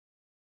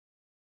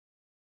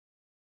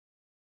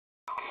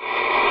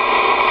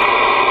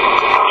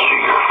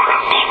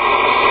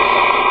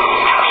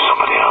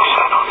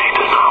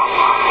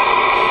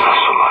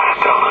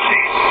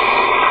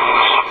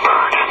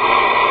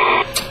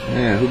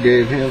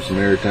gave him some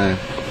airtime?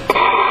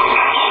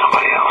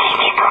 Somebody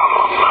else's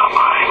problem, not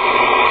mine.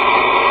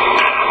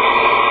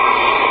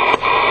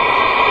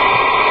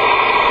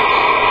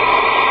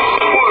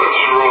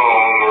 What's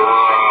wrong,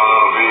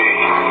 Robbie?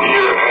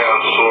 Your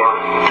ass sore.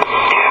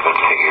 You haven't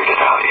figured it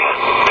out yet,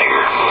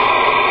 nigger.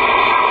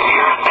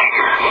 You're a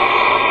nigger.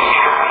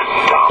 You're a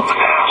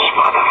dumb-ass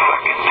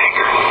motherfucking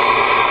nigger.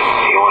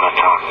 You want to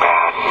talk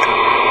bad?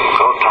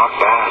 Go talk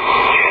bad,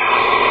 yeah.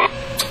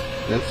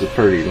 That's a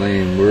pretty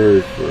lame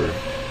word for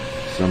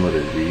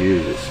somebody to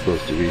use that's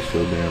supposed to be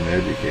so damn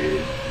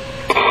educated.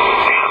 Hey,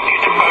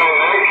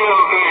 that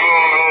Celtic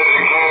ain't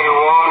educated,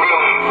 Wanda.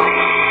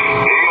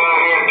 He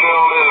out here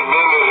telling his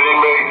business he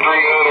made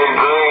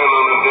 $300,000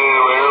 on the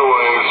damn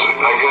airwaves.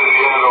 I guess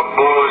he had a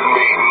board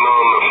meeting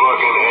on the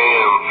fucking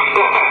AM.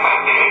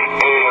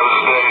 AM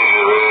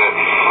station, man.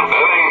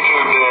 That ain't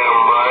too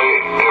damn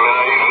right. And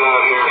now he's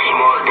out here,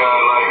 smart guy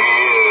like he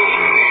is.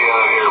 He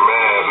out here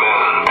mad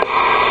now.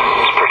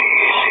 It's pretty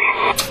easy.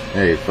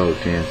 Hey,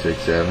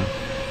 41067.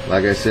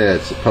 Like I said,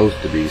 it's supposed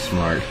to be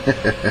smart. That's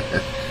right.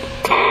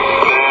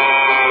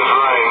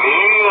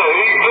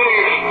 He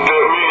thinks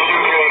that me and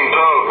you can't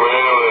talk,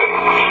 man, but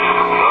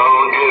I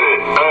don't get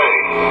it. Hey,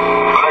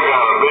 I got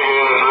a big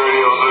ass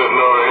radio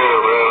sitting over here,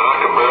 man. I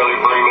can barely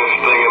bring this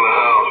thing in the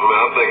house, man.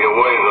 I think it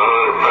weighs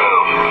 100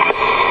 pounds.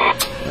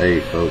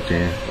 Hey,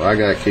 410. Well, I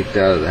got kicked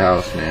out of the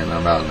house, man.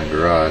 I'm out in the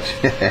garage.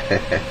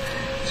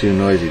 Too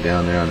noisy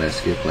down there on that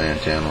Skipland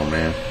channel,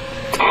 man.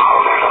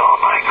 Hold it all,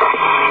 Michael.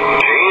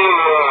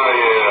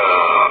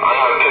 I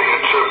gotta take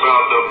a trip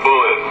out the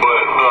bullet,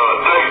 but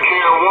take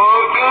care,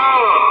 Wonka.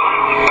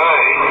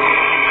 Hey,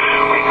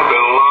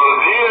 been a lot of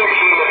DX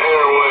in the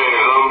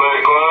airwaves. I'm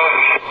back quiet.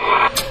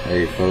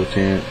 Hey,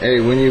 410. Hey,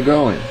 when you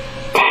going?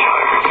 I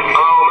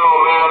don't know,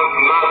 man.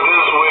 Not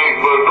this week,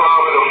 but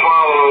probably the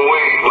following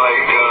week.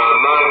 Like,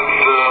 I'm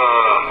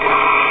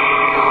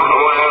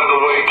gonna have to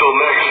wait till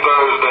next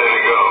Thursday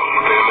to go,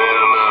 and then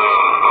I'm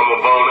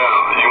gonna bone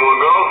out. You wanna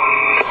go?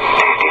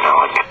 You know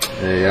what?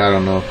 Hey, I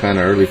don't know. Kind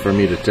of early for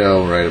me to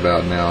tell right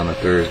about now on a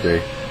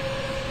Thursday.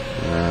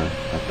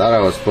 I thought I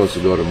was supposed to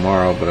go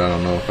tomorrow, but I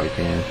don't know if I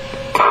can.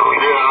 Yeah,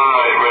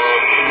 alright,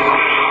 man.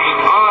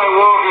 Alright,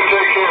 Walker,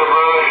 take care,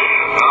 brother.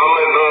 I'll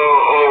let the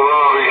old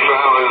Robbie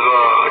have his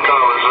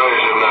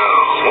conversation now.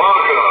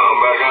 Walker, I'm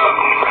back out.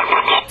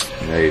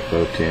 Hey,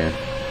 410.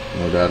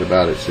 No doubt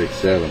about it,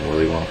 6'7",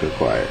 Willy Wonka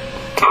quiet.